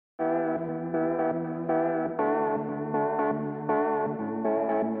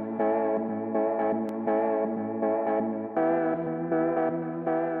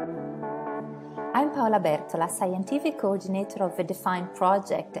Paola Bertola, Scientific Coordinator of the DeFINE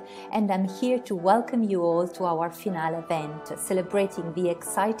project, and I'm here to welcome you all to our finale event, celebrating the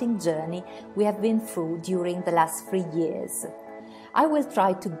exciting journey we have been through during the last 3 years. I will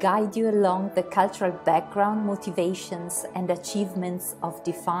try to guide you along the cultural background, motivations and achievements of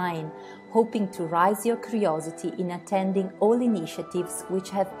DeFINE, hoping to raise your curiosity in attending all initiatives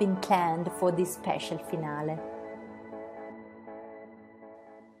which have been planned for this special finale.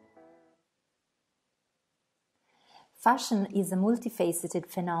 Fashion is a multifaceted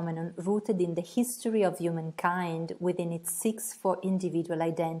phenomenon rooted in the history of humankind within its seeks for individual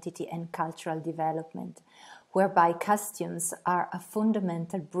identity and cultural development, whereby costumes are a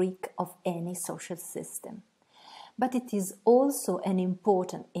fundamental brick of any social system. But it is also an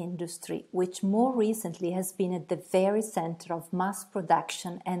important industry which more recently has been at the very center of mass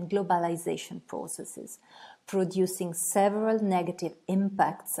production and globalization processes, producing several negative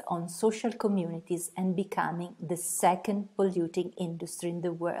impacts on social communities and becoming the second polluting industry in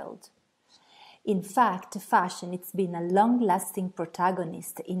the world. In fact, fashion has been a long-lasting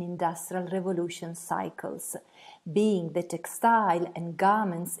protagonist in industrial revolution cycles, being the textile and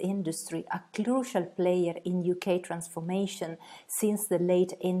garments industry a crucial player in UK transformation since the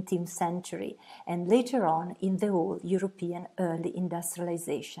late 18th century and later on in the whole European early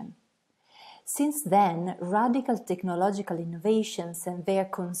industrialization. Since then, radical technological innovations and their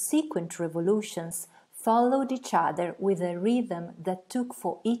consequent revolutions followed each other with a rhythm that took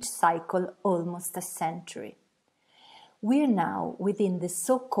for each cycle almost a century. We're now within the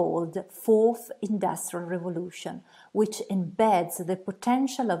so-called Fourth Industrial Revolution, which embeds the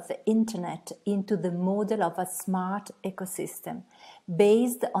potential of the Internet into the model of a smart ecosystem,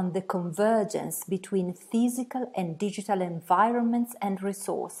 based on the convergence between physical and digital environments and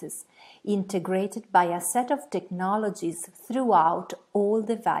resources, integrated by a set of technologies throughout all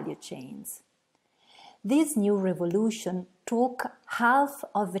the value chains. This new revolution took half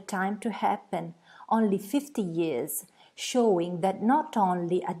of the time to happen, only 50 years, showing that not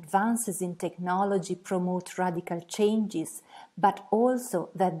only advances in technology promote radical changes, but also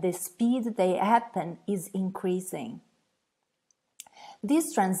that the speed they happen is increasing.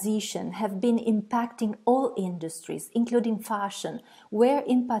 This transition have been impacting all industries, including fashion, where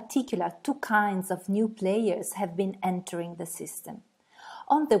in particular 2 kinds of new players have been entering the system.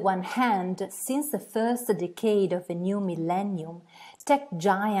 On the one hand, since the first decade of the new millennium, tech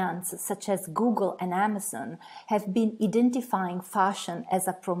giants such as Google and Amazon have been identifying fashion as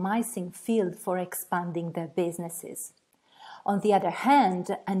a promising field for expanding their businesses. On the other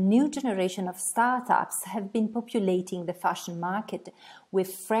hand, a new generation of startups have been populating the fashion market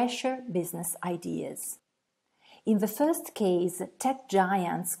with fresher business ideas. In the first case, tech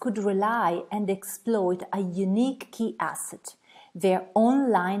giants could rely and exploit a unique key asset, their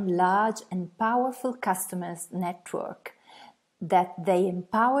online large and powerful customers network that they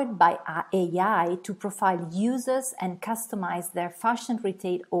empowered by AI to profile users and customize their fashion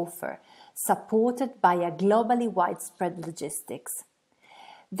retail offer, supported by a globally widespread logistics.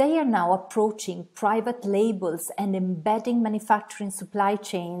 They are now approaching private labels and embedding manufacturing supply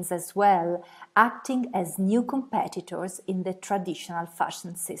chains as well, acting as new competitors in the traditional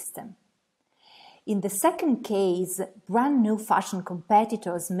fashion system. In the second case, brand new fashion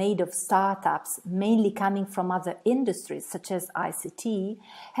competitors made of startups, mainly coming from other industries such as ICT,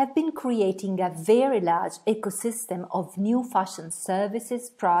 have been creating a very large ecosystem of new fashion services,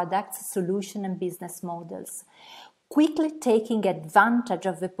 products, solutions and business models, quickly taking advantage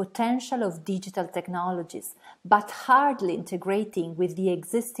of the potential of digital technologies, but hardly integrating with the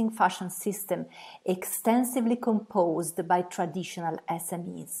existing fashion system extensively composed by traditional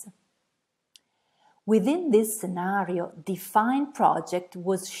SMEs. Within this scenario, DeFINE project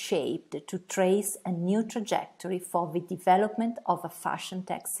was shaped to trace a new trajectory for the development of a fashion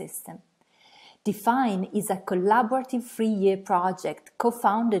tech system. DeFINE is a collaborative 3-year project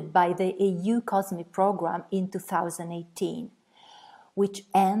co-founded by the EU COSME program in 2018, which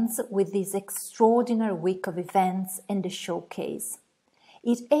ends with this extraordinary week of events and a showcase.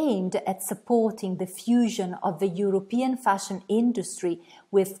 It aimed at supporting the fusion of the European fashion industry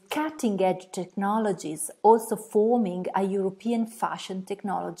with cutting-edge technologies, also forming a European fashion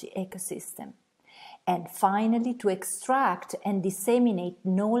technology ecosystem. And finally, to extract and disseminate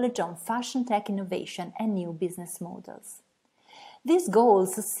knowledge on fashion tech innovation and new business models. These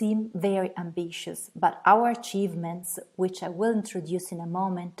goals seem very ambitious, but our achievements, which I will introduce in a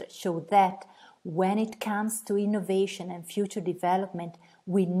moment, show that when it comes to innovation and future development,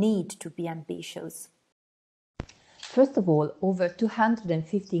 we need to be ambitious. First of all, over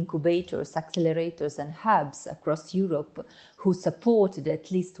 250 incubators, accelerators and hubs across Europe who supported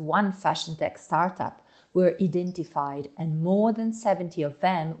at least one fashion tech startup were identified, and more than 70 of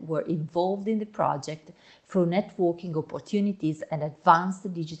them were involved in the project through networking opportunities and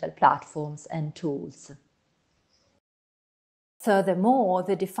advanced digital platforms and tools. Furthermore,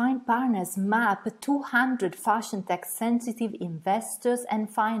 the DeFINE partners map 200 fashion tech sensitive investors and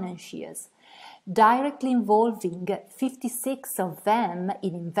financiers, directly involving 56 of them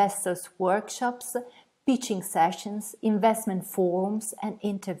in investors' workshops, pitching sessions, investment forums, and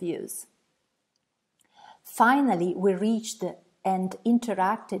interviews. Finally, we reached and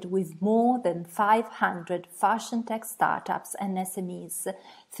interacted with more than 500 fashion tech startups and SMEs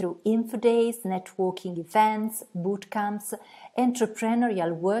through info days, networking events, bootcamps,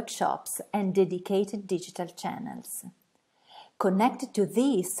 entrepreneurial workshops, and dedicated digital channels. Connected to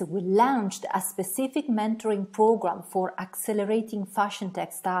this, we launched a specific mentoring program for accelerating fashion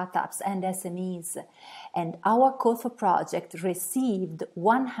tech startups and SMEs, and our call for project received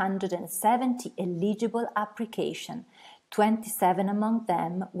 170 eligible applications. 27 among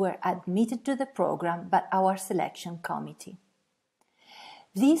them were admitted to the program by our selection committee.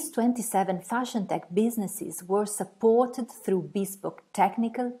 These 27 fashion tech businesses were supported through bespoke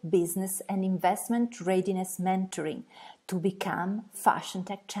technical, business and investment readiness mentoring to become fashion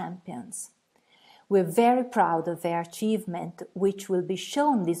tech champions. We're very proud of their achievement, which will be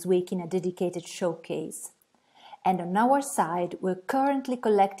shown this week in a dedicated showcase. And on our side, we're currently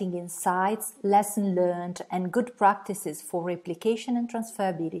collecting insights, lessons learned, and good practices for replication and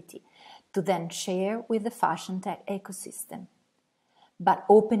transferability to then share with the fashion tech ecosystem. But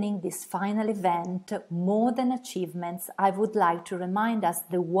opening this final event, more than achievements, I would like to remind us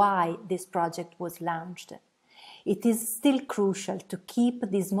the why this project was launched. It is still crucial to keep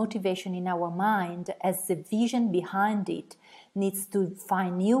this motivation in our mind, as the vision behind it needs to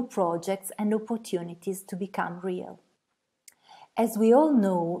find new projects and opportunities to become real. As we all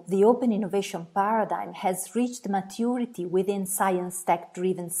know, the open innovation paradigm has reached maturity within science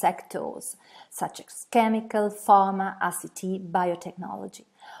tech-driven sectors, such as chemical, pharma, ICT, biotechnology,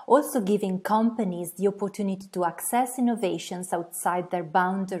 also giving companies the opportunity to access innovations outside their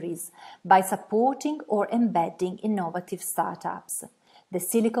boundaries by supporting or embedding innovative startups. The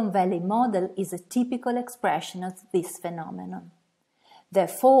Silicon Valley model is a typical expression of this phenomenon.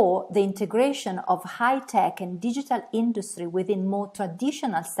 Therefore, the integration of high-tech and digital industry within more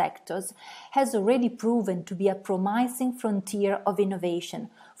traditional sectors has already proven to be a promising frontier of innovation,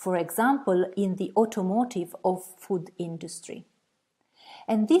 for example, in the automotive or food industry.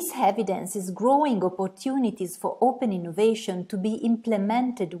 And this evidences growing opportunities for open innovation to be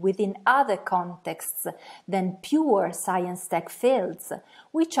implemented within other contexts than pure science tech fields,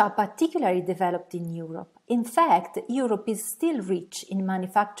 which are particularly developed in Europe. In fact, Europe is still rich in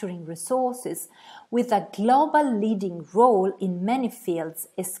manufacturing resources, with a global leading role in many fields,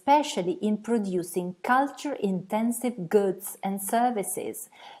 especially in producing culture-intensive goods and services,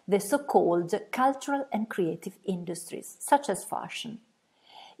 the so-called cultural and creative industries, such as fashion.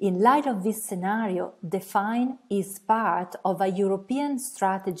 In light of this scenario, DeFINE is part of a European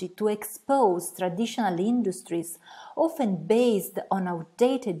strategy to expose traditional industries, often based on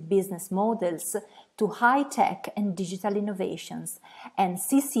outdated business models, to high-tech and digital innovations, and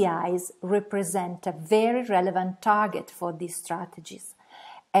CCIs represent a very relevant target for these strategies,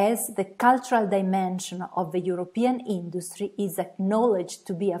 as the cultural dimension of the European industry is acknowledged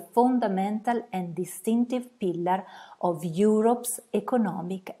to be a fundamental and distinctive pillar of Europe's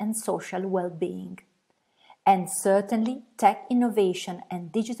economic and social well-being. And certainly, tech innovation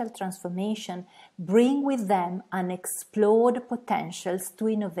and digital transformation bring with them unexplored potentials to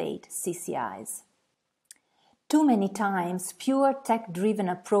innovate CCIs. Too many times, pure tech-driven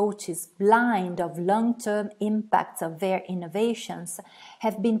approaches, blind of long-term impacts of their innovations,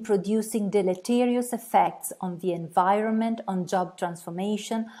 have been producing deleterious effects on the environment, on job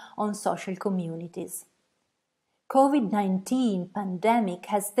transformation, on social communities. COVID-19 pandemic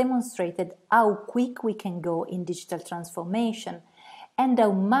has demonstrated how quick we can go in digital transformation and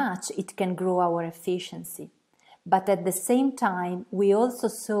how much it can grow our efficiency. But at the same time, we also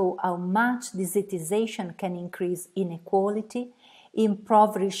saw how much digitization can increase inequality,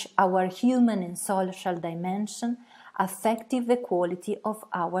 impoverish our human and social dimension, affecting the quality of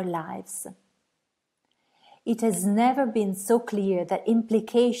our lives. It has never been so clear that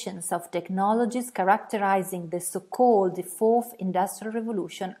implications of technologies characterizing the so-called Fourth Industrial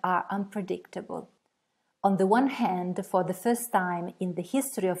Revolution are unpredictable. On the one hand, for the first time in the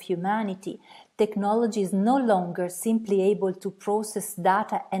history of humanity, technology is no longer simply able to process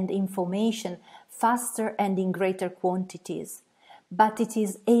data and information faster and in greater quantities, but it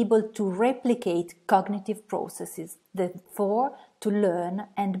is able to replicate cognitive processes, therefore to learn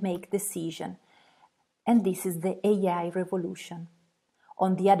and make decisions, And this is the AI revolution.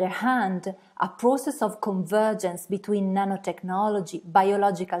 On the other hand, a process of convergence between nanotechnology,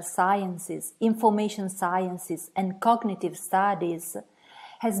 biological sciences, information sciences, and cognitive studies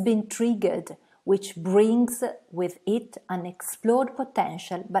has been triggered, which brings with it an explored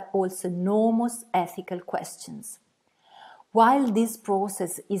potential but also enormous ethical questions. While this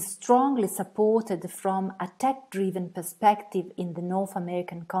process is strongly supported from a tech-driven perspective in the North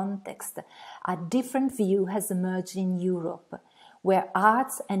American context, a different view has emerged in Europe, where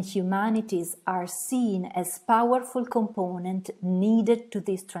arts and humanities are seen as powerful component needed to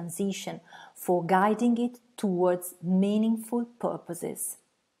this transition for guiding it towards meaningful purposes.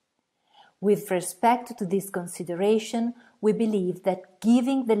 With respect to this consideration, we believe that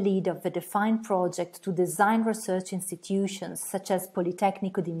giving the lead of the DeFINE project to design research institutions such as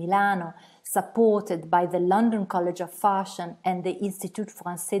Politecnico di Milano, supported by the London College of Fashion and the Institut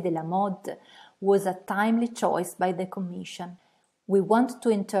Français de la Mode, was a timely choice by the Commission. We want to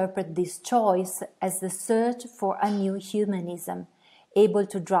interpret this choice as the search for a new humanism, able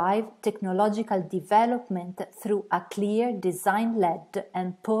to drive technological development through a clear design-led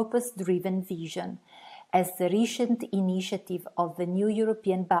and purpose-driven vision, as the recent initiative of the new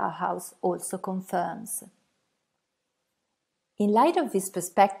European Bauhaus also confirms. In light of this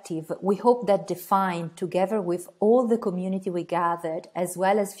perspective, we hope that DeFINE, together with all the community we gathered, as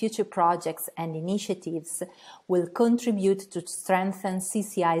well as future projects and initiatives, will contribute to strengthen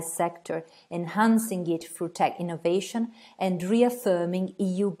CCI's sector, enhancing it through tech innovation and reaffirming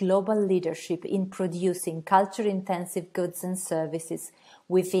EU global leadership in producing culture-intensive goods and services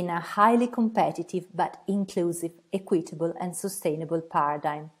within a highly competitive but inclusive, equitable and sustainable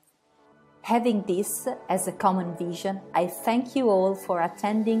paradigm. Having this as a common vision, I thank you all for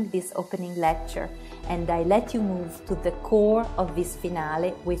attending this opening lecture, and I let you move to the core of this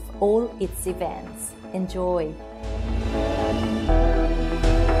finale with all its events. Enjoy!